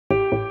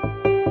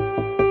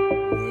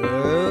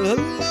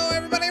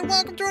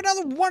welcome to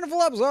another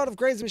wonderful episode of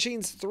Crazy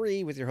Machines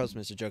 3 with your host,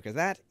 Mr. Joker.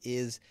 That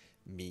is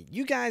me.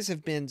 You guys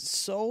have been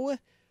so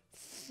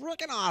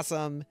freaking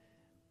awesome.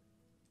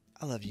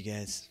 I love you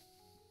guys.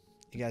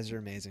 You guys are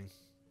amazing.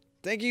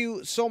 Thank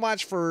you so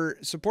much for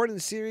supporting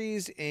the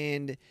series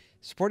and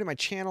supporting my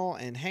channel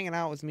and hanging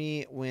out with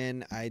me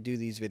when I do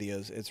these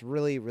videos. It's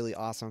really, really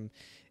awesome,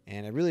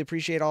 and I really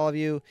appreciate all of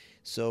you.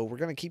 So we're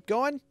going to keep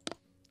going.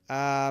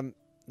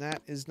 That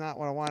is not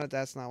what I wanted.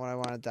 That's not what I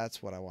wanted.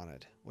 That's what I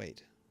wanted.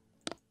 Wait.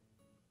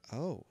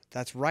 Oh,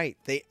 that's right.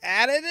 They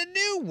added a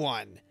new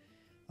one.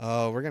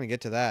 Oh, we're going to get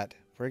to that.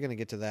 We're going to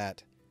get to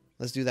that.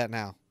 Let's do that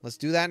now. Let's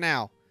do that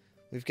now.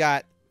 We've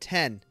got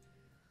 10.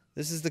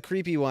 This is the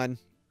creepy one.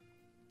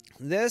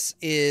 This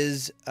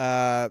is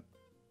for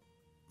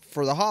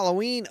the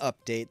Halloween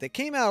update that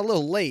came out a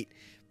little late,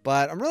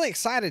 but I'm really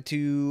excited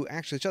to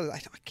actually show this. I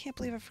can't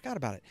believe I forgot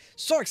about it.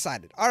 So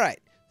excited. All right.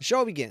 The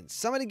show begins.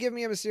 Somebody give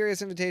me a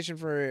mysterious invitation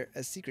for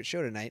a secret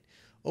show tonight.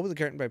 Open the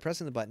curtain by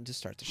pressing the button to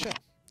start the show.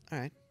 All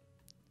right.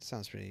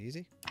 Sounds pretty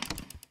easy.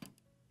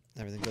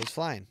 Everything goes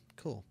flying.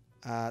 Cool.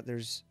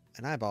 There's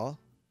an eyeball.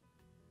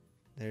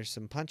 There's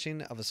some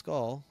punching of a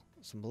skull.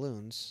 Some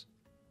balloons.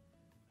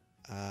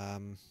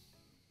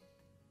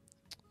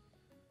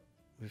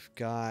 We've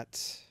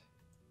got...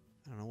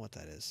 I don't know what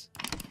that is.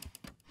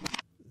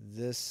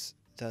 This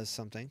does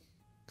something.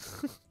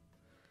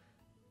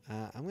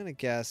 I'm going to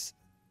guess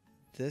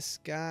this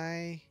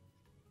guy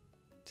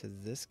to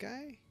this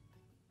guy?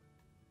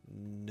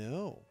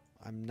 No.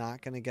 I'm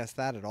not going to guess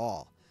that at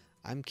all.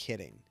 I'm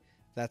kidding.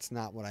 That's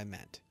not what I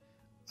meant.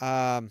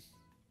 Wow,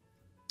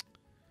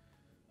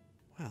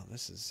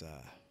 this is...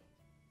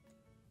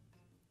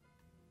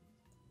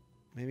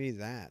 maybe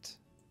that.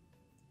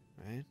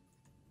 Right?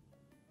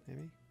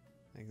 Maybe?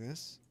 Like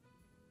this?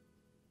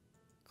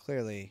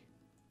 Clearly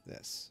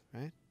this,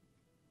 right?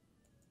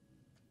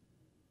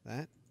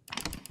 That?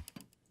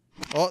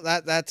 Oh,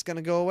 that's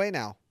gonna go away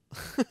now.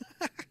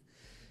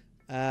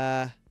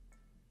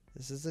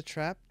 This is the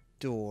trap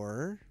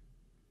door.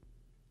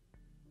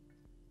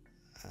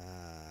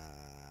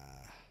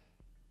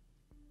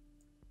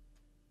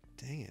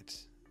 Dang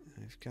it.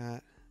 I've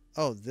got...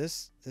 Oh,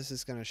 this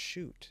is gonna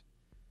shoot.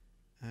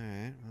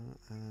 Alright, well,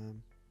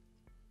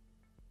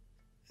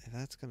 if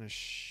that's gonna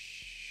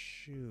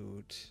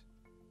shoot...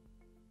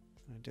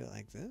 I'm gonna do it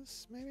like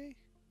this, maybe?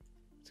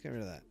 Let's get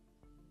rid of that.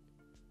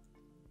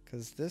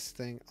 Because this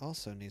thing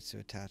also needs to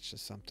attach to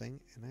something,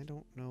 and I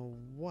don't know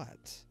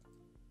what.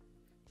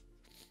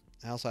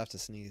 I also have to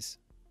sneeze.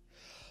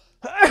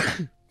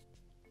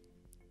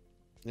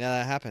 Yeah,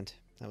 that happened.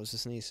 That was a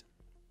sneeze.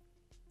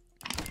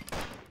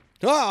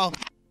 Oh!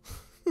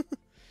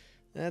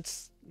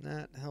 That's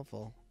not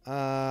helpful.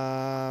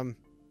 Can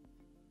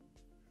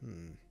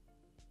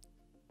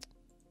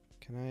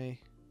I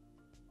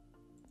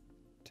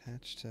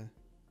attach to...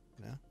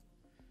 No? Well,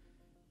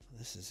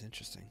 this is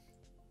interesting.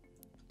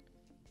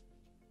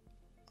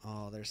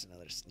 Oh, there's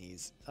another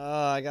sneeze.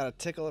 Oh, I got a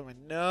tickle in my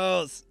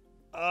nose.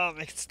 Oh,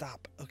 make it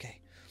stop. Okay.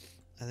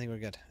 I think we're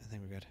good. I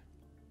think we're good.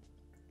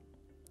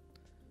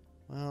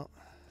 Well,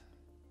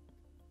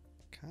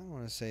 kind of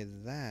want to say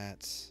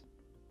that,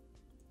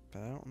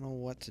 but I don't know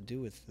what to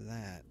do with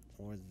that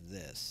or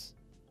this.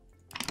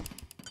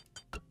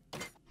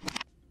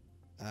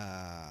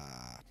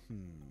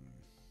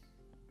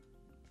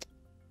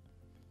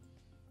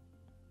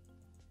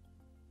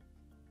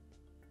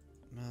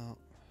 No.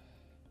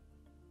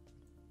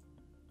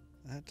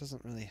 That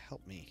doesn't really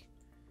help me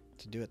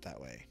to do it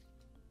that way.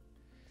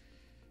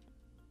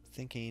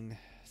 Thinking.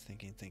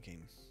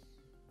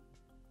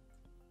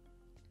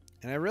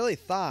 And I really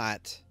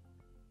thought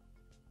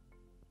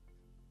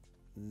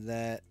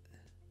that...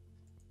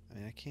 I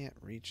mean, I can't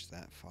reach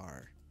that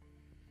far.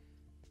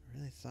 I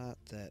really thought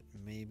that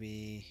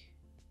maybe...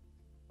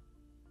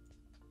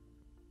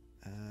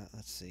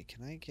 let's see.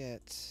 Can I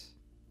get...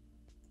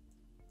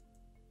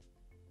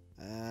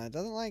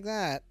 doesn't like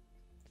that.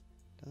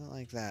 Doesn't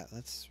like that.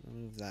 Let's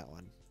remove that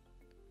one.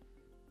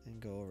 And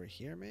go over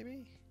here,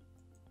 maybe?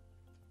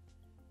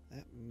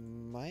 That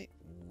might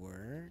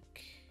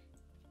work.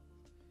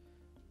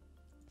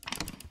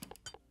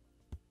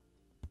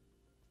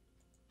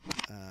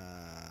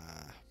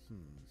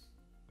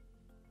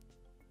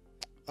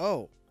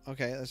 Oh,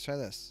 okay, let's try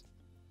this.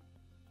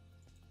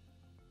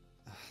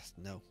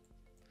 No.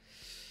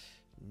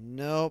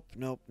 Nope.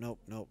 Dang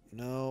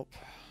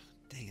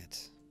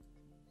it.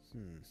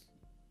 Well,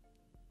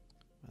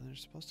 they're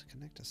supposed to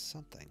connect to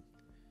something.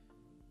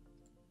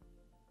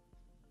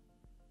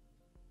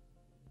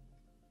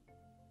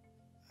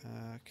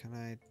 Can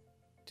I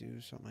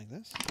do something like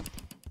this?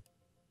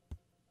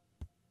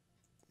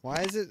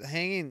 Why is it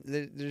hanging?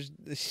 They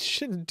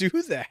shouldn't do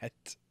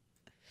that.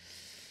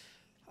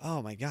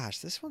 Oh my gosh,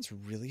 this one's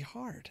really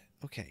hard.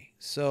 Okay,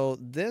 so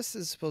this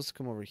is supposed to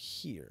come over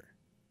here,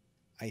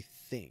 I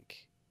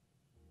think.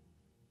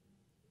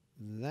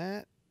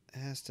 That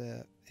has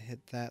to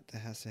hit that. That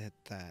has to hit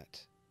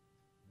that.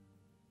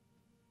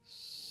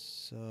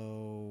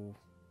 So...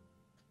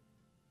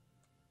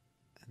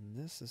 And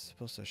this is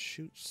supposed to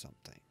shoot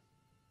something.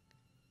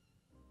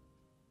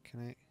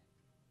 Can I,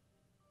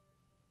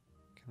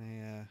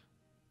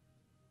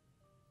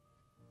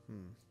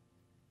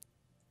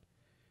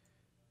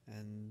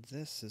 And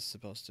this is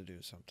supposed to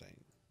do something.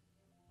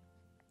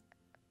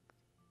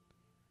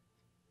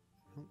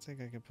 I don't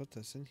think I can put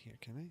this in here,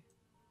 can I?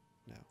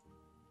 No.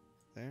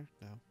 There?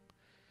 No.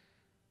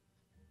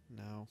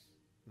 No.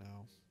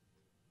 No.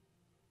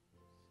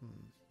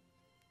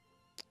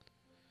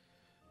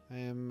 I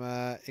am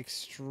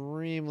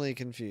extremely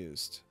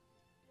confused.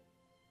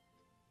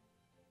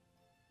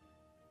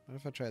 What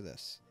if I try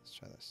this? Let's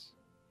try this.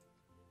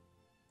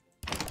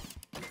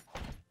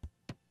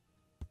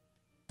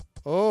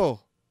 Oh!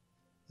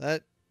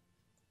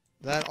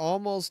 That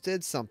almost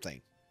did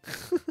something.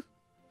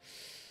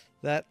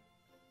 That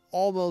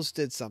almost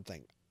did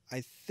something.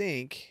 I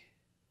think...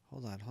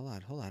 Hold on. I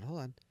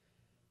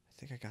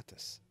think I got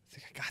this.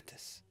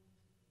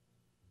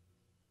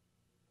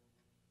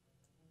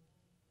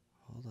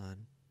 Hold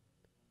on.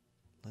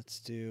 Let's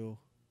do...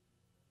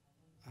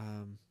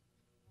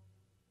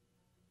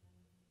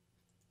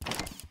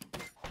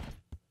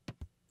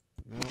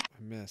 No,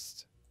 I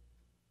missed.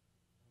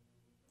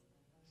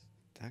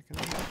 Is that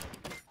gonna work?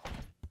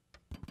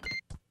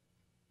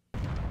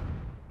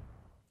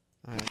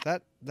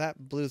 Alright,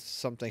 that blew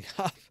something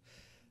up.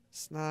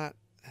 It's not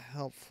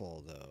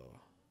helpful, though.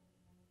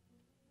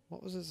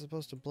 What was it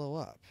supposed to blow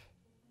up?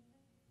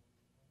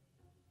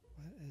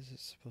 What is it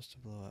supposed to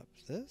blow up?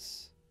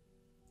 This?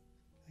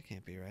 That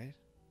can't be right.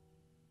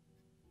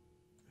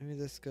 Maybe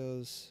this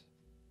goes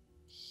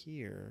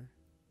here.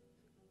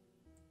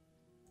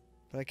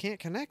 But I can't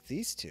connect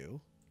these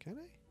two. Can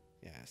I?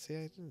 Yeah, see,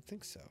 I didn't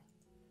think so.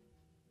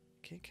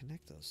 Can't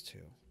connect those two.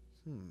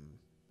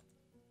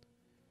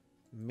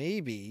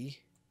 Maybe.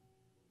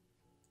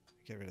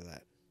 Get rid of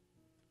that.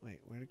 Wait,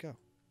 where'd it go?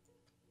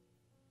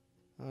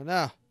 Oh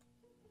no.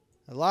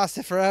 I lost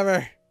it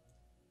forever.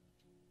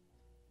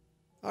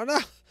 Oh no.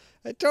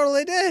 I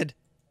totally did.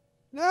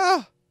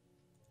 No.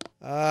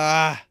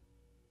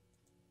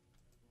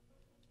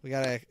 We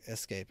gotta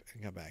escape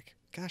and come back.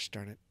 Gosh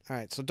darn it.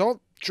 Alright, so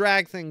don't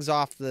drag things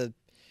off the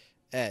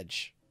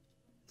edge.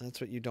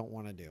 That's what you don't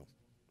want to do.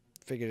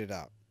 Figured it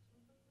out.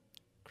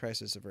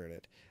 Crisis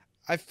averted.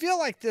 I feel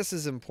like this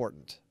is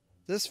important.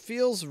 This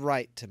feels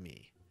right to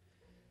me.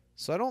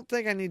 So I don't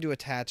think I need to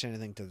attach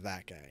anything to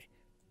that guy.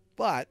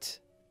 But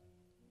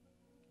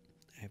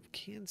I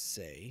can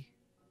say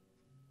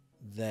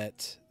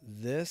that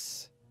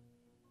this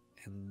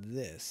and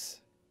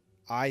this,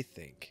 I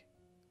think,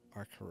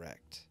 are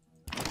correct.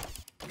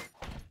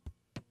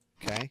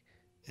 Okay?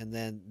 And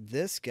then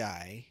this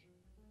guy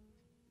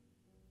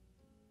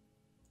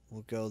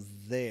will go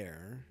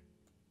there.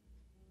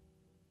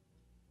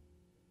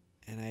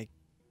 And I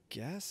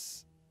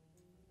guess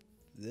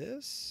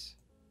this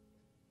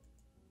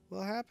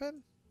will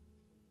happen?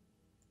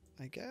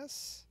 I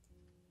guess?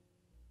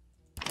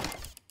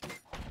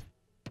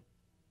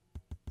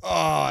 Oh,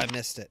 I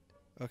missed it.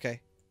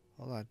 Okay.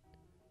 Hold on.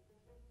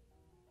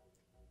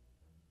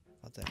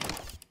 About that.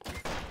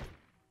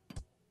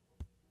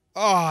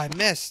 Oh, I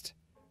missed.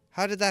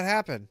 How did that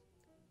happen?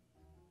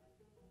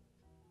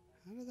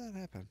 How did that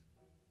happen?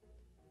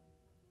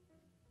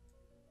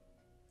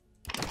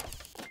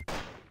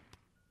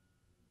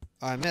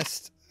 Oh, I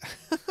missed.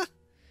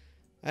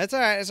 It's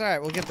alright, it's alright.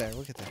 We'll get there.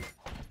 We'll get there.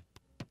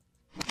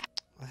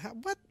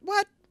 What?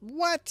 What?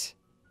 What?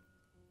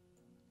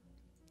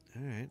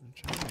 Alright, I'm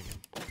trying again.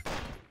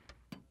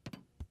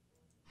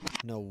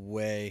 No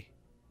way.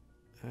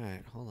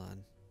 Alright, hold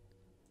on.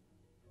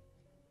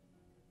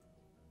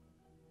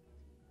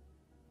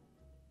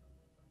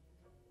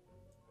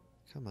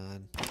 Come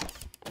on.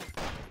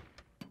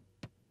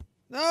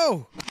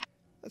 No!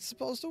 That's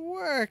supposed to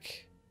work.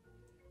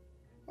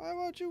 Why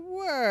won't you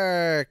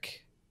work?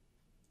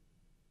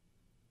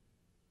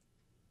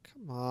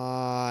 Come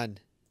on.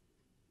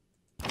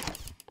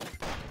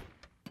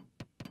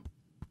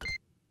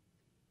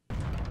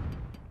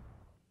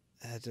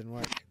 That didn't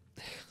work.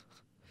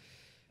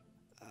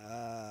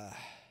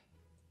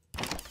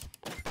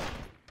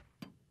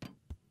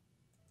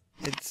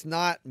 It's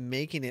not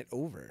making it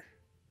over.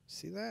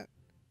 See that?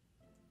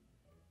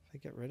 If I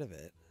get rid of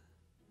it.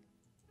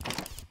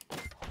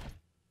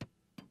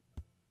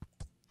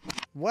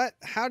 What?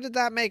 How did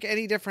that make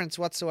any difference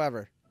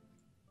whatsoever?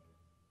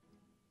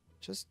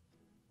 Just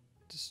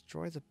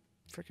destroy the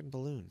frickin'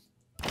 balloon.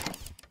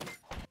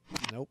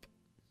 Nope.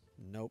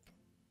 Nope.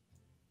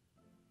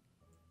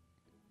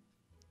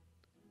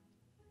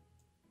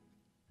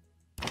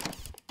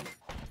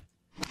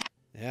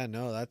 Yeah,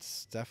 no,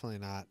 that's definitely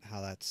not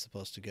how that's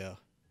supposed to go.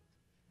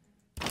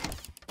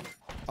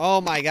 Oh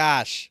my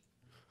gosh.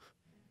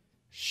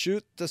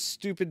 Shoot the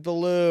stupid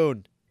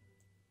balloon.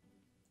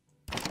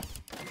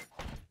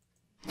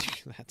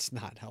 That's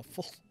not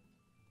helpful.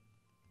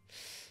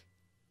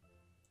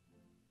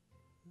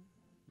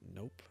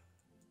 Nope.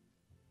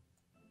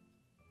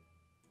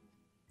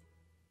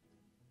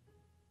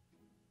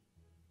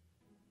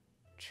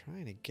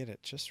 Trying to get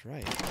it just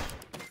right.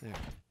 There.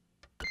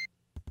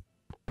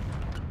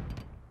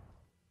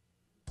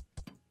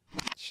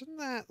 Shouldn't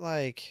that,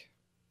 like...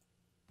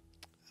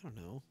 I don't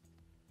know.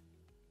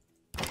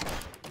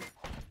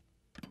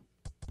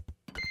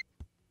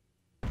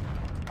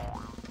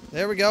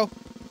 There we go.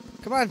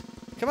 Come on.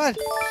 Come on.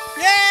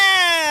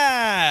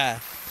 Yeah!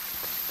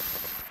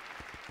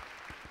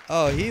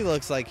 Oh, he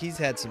looks like he's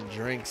had some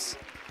drinks.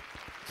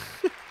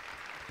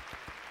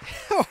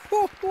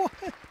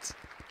 What?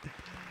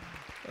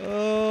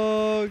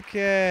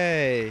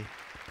 Okay.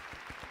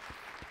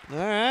 All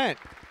right.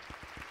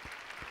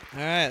 All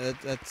right.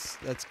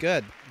 That's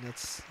good.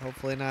 That's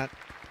hopefully not.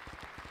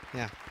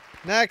 Yeah.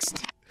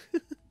 Next.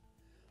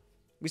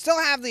 We still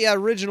have the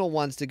original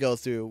ones to go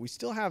through. We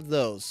still have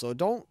those, so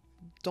don't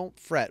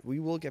fret. We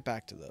will get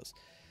back to those.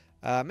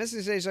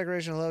 Missing stage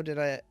decoration. Hello.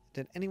 Did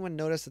anyone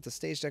notice that the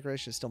stage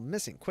decoration is still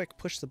missing? Quick,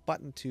 push the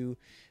button to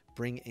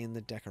bring in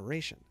the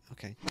decoration.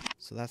 Okay,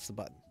 so that's the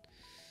button.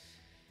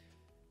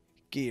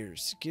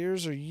 Gears.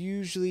 Gears are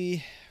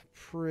usually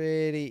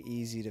pretty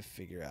easy to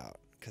figure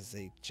out because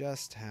they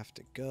just have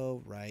to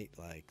go right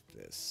like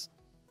this,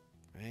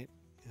 right?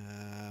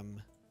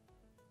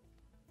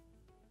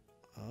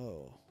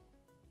 Oh,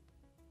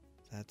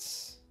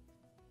 that's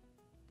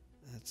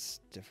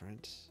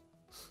different.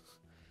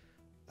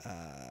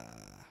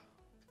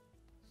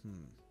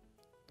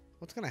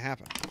 What's gonna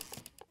happen?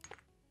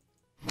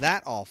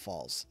 That all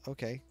falls.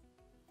 Okay.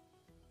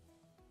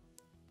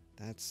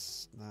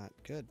 That's not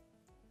good.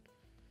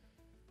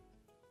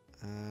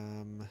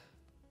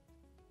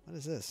 What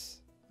is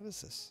this? What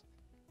is this?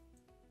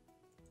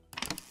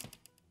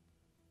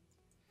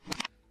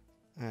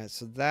 Alright,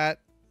 so that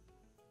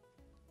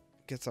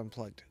gets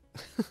unplugged.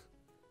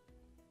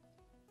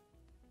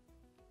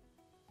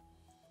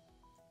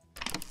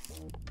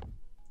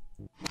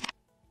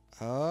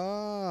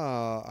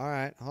 Oh,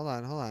 alright. Hold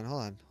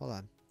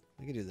on.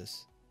 We can do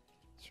this.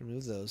 Let's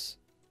remove those.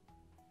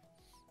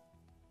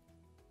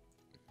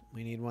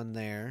 We need one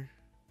there.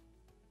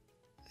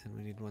 And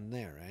we need one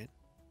there, right?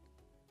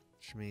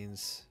 Which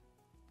means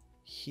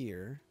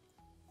here.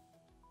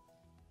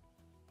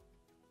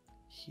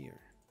 Here.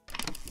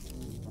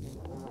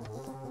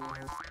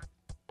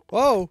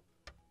 Whoa!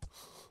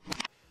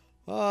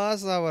 Oh,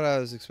 that's not what I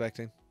was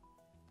expecting.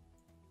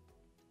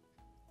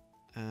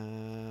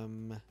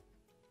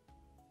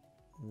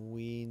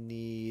 We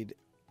need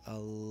a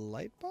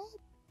light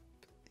bulb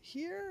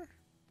here?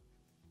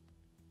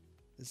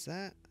 Is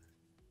that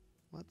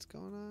what's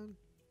going on?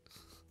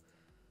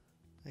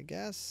 I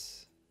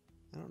guess.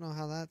 I don't know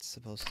how that's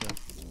supposed to.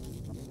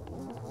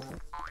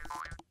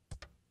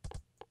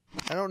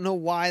 I don't know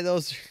why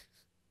those.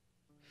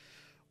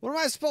 What am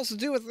I supposed to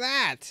do with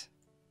that?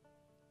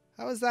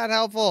 How is that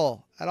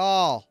helpful at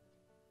all?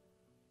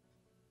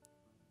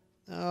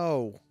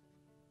 No.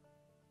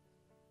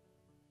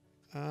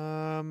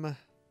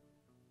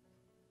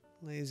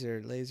 Laser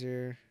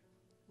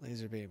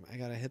beam. I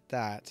gotta hit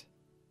that.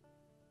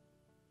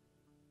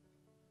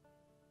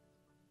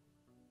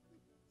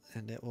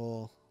 And it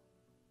will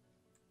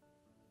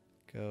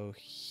go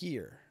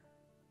here.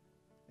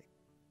 Like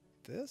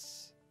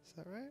this? Is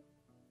that right?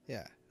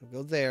 Yeah, it'll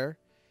go there.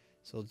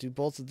 So it'll do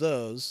both of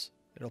those.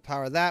 It'll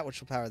power that,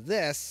 which will power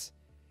this.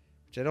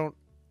 Which I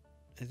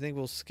think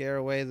will scare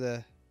away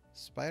the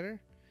spider.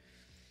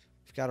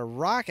 We've got a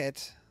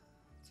rocket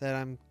that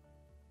I'm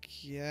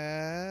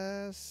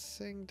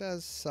guessing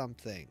does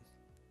something.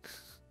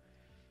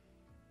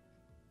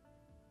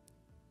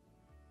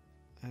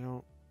 I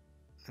don't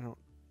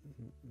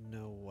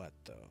know what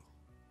though.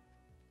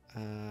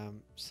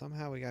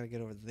 Somehow we got to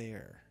get over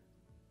there.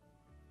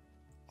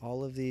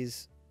 All of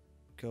these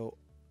go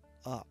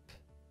up.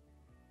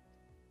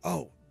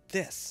 Oh,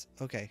 this.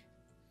 Okay.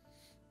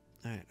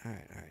 All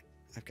right.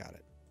 I've got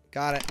it.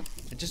 Got it.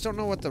 I just don't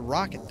know what the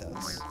rocket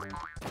does.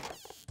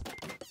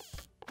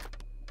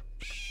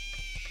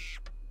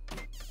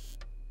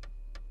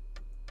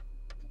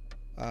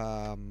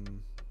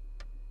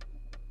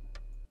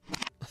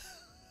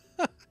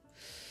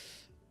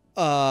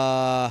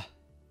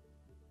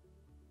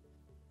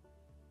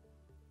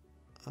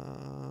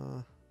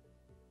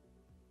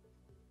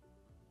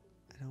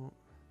 I don't.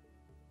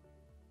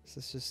 Is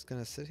this just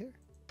gonna sit here?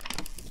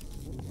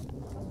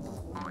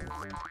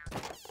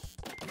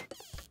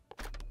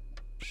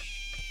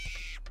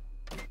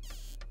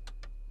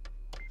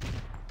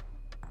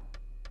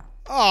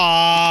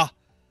 Ah,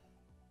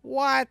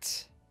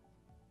 what?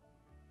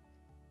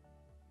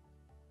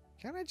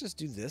 Can't I just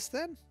do this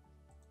then?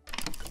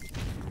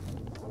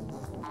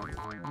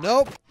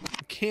 Nope,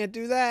 can't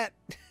do that.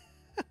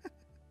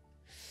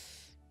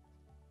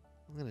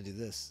 I'm gonna do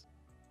this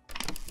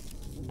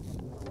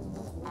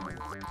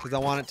because I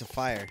want it to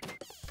fire.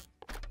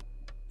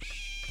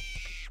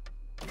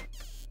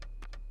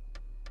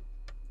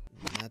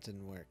 That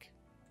didn't work.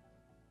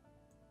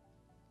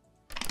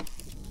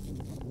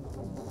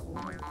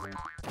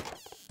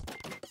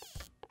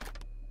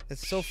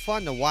 It's so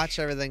fun to watch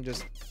everything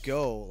just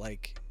go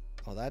like,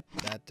 oh, that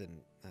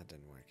didn't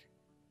work.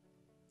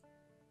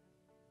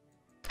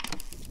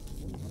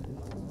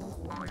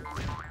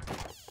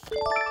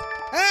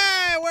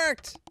 Hey, it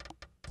worked.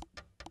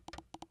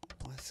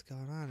 What's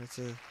going on? It's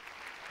a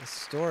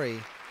story.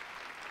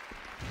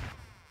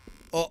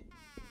 Oh.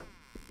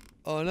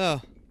 Oh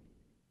no.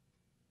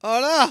 Oh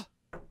no!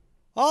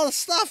 All the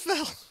stuff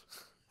fell!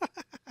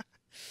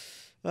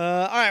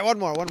 Alright, one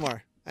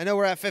more. I know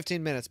we're at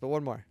 15 minutes, but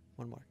one more.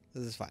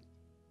 This is fine.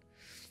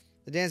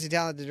 The dancing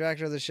talent, the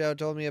director of the show,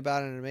 told me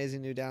about an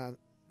amazing new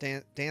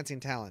dancing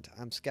talent.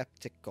 I'm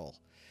skeptical,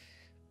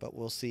 but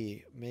we'll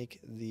see.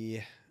 Make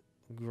the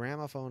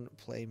gramophone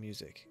play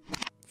music.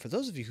 For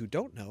those of you who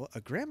don't know, a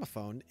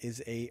gramophone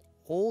is a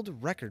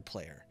old record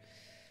player.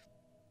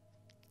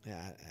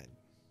 Yeah,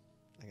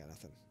 I got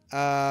nothing.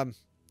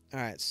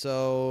 Alright,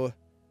 so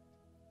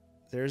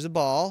there's a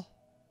ball.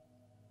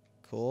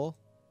 Cool.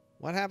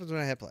 What happens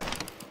when I hit play?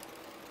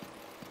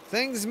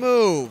 Things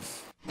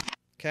move.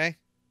 Okay.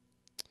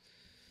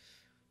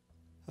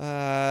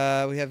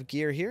 We have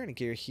gear here and a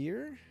gear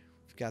here.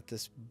 We've got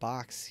this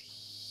box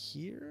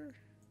here.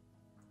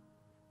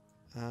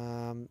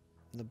 The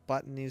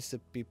button needs to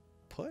be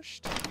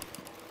pushed.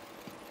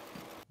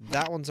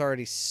 That one's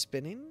already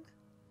spinning.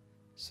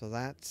 So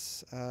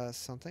that's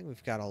something.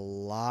 We've got a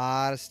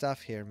lot of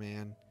stuff here,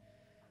 man.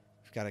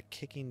 We've got a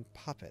kicking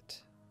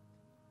puppet.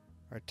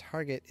 Our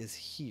target is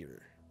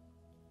here.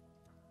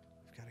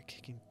 We've got a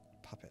kicking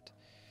puppet.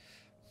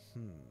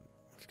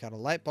 We've got a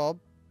light bulb.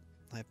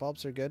 Light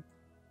bulbs are good.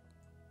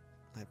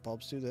 Light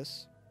bulbs do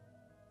this.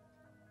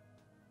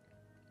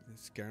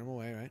 Scare them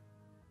away, right?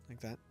 Like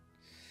that.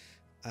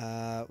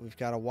 We've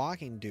got a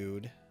walking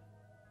dude.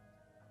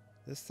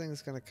 This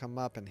thing's going to come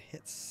up and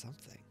hit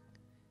something.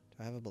 Do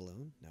I have a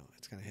balloon? No,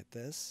 it's going to hit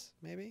this,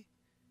 maybe?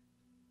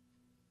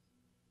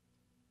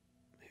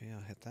 Maybe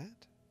I'll hit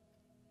that?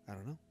 I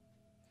don't know.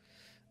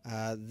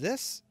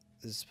 This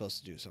is supposed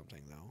to do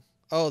something, though.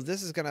 Oh,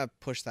 this is going to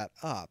push that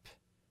up.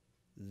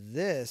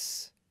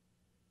 This,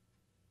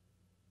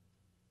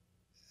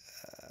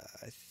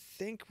 I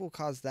think, will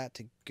cause that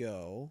to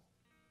go.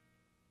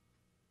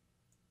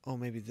 Oh,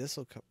 maybe this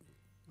will come.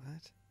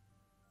 What?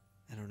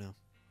 I don't know.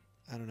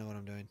 I don't know what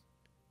I'm doing.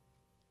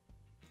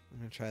 I'm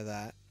going to try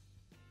that.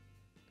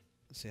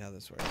 Let's see how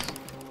this works.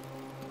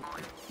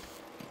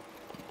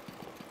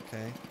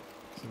 Okay.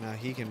 So now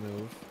he can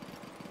move.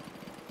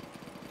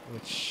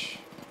 Which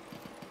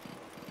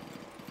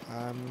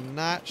I'm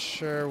not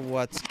sure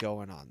what's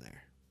going on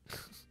there.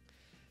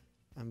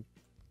 I'm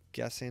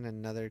guessing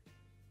another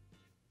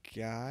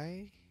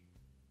guy,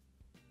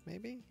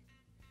 maybe?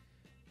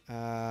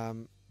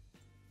 There's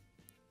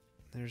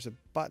a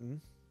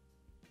button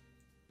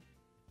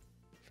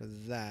for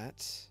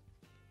that.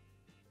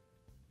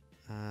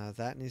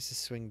 That needs to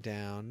swing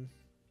down,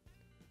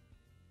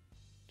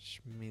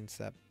 which means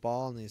that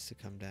ball needs to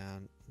come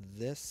down.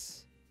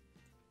 This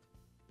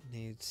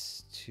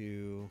needs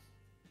to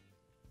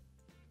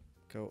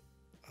go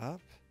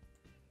up.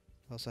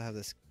 I also have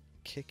this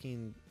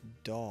kicking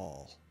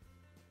doll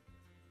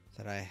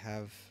that I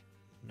have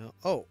no...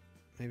 Oh,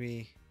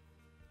 maybe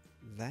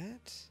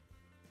that?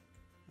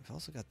 I've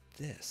also got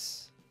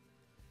this.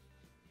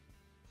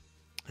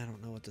 I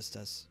don't know what this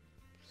does,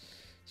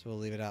 so we'll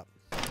leave it up.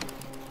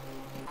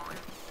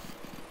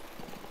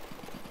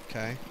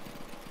 Okay.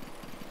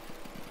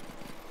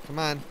 Come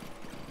on.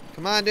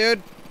 Come on,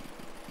 dude.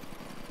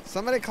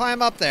 Somebody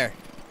climb up there.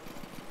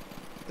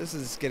 This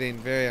is getting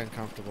very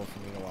uncomfortable for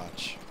me to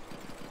watch.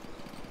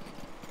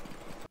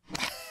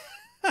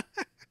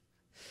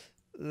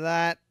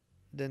 That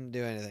didn't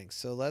do anything.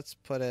 So let's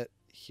put it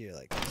here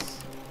like this.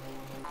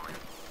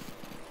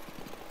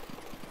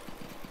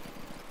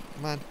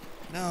 Come on.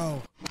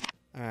 No.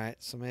 Alright,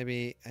 so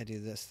maybe I do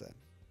this then.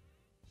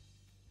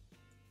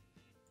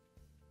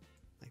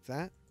 Like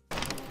that.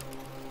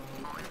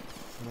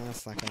 No,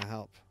 that's not going to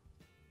help.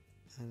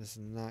 That is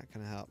not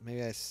going to help.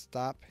 Maybe I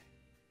stop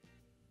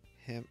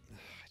him.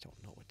 I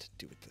don't know what to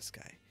do with this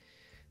guy.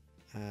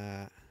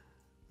 I'm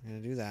going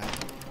to do that.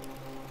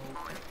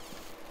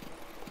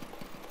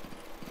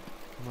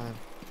 Come on.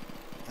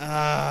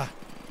 Ah!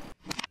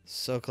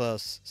 So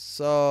close.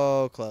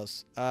 So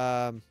close.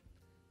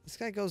 This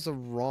guy goes the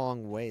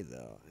wrong way,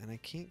 though. And I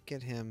can't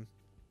get him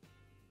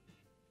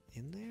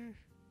in there?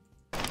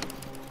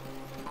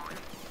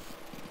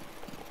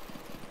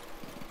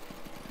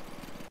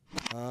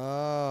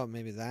 Oh,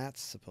 maybe that's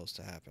supposed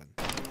to happen.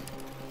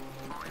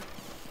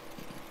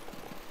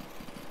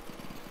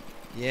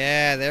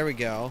 Yeah, there we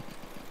go.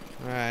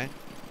 Alright.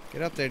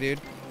 Get up there,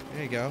 dude.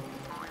 There you go.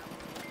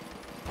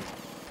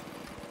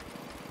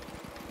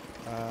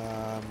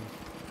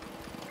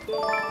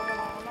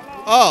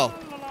 Oh!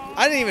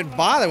 I didn't even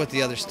bother with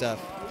the other stuff.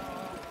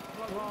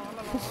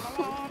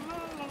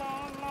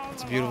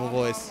 That's a beautiful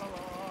voice.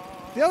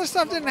 The other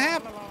stuff didn't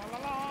happen.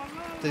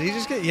 Did he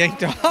just get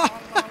yanked off?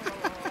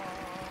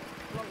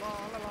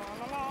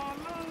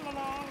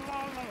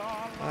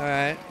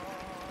 Alright.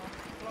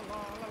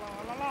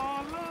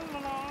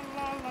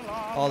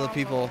 All the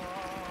people.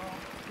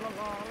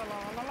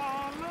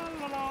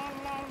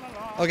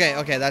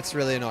 Okay, that's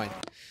really annoying.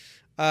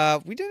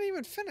 We didn't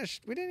even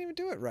finish. We didn't even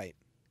do it right.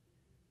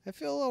 I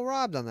feel a little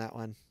robbed on that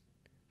one.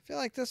 I feel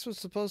like this was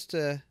supposed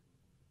to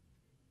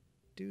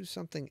do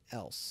something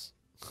else.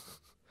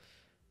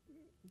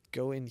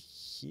 Go in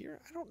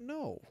here? I don't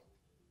know.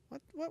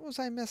 What was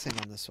I missing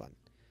on this one?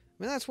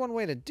 I mean, that's one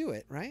way to do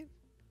it, right?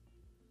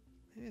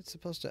 Maybe it's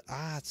supposed to...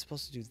 it's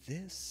supposed to do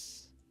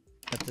this.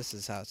 But this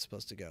is how it's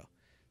supposed to go.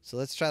 So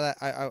let's try that.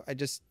 I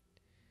just...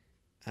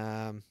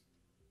 try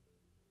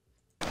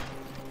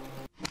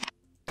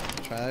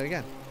that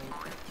again.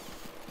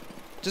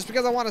 Just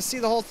because I want to see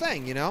the whole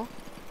thing, you know?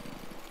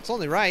 It's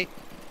only right.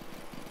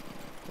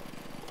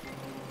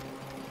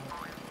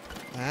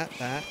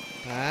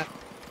 That.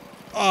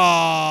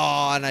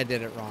 Oh, and I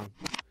did it wrong.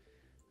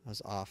 I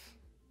was off.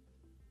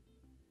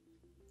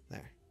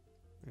 There.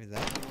 Maybe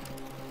that.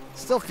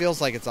 Still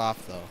feels like it's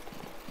off, though.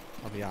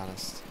 I'll be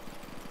honest.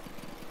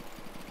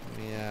 Let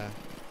me,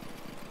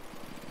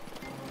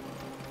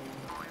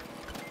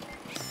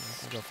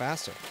 let's go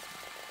faster.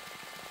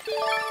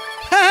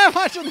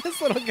 Watching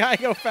this little guy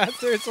go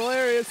faster, it's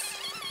hilarious.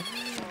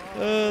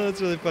 Oh, that's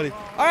really funny.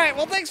 All right,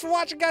 well, thanks for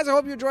watching, guys. I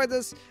hope you enjoyed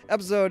this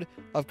episode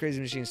of Crazy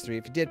Machines 3.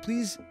 If you did,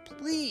 please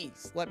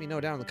let me know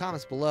down in the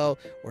comments below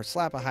or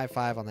slap a high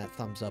five on that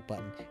thumbs up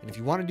button. And if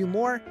you want to do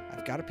more,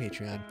 I've got a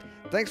Patreon.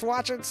 Thanks for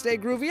watching. Stay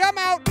groovy. I'm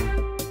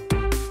out.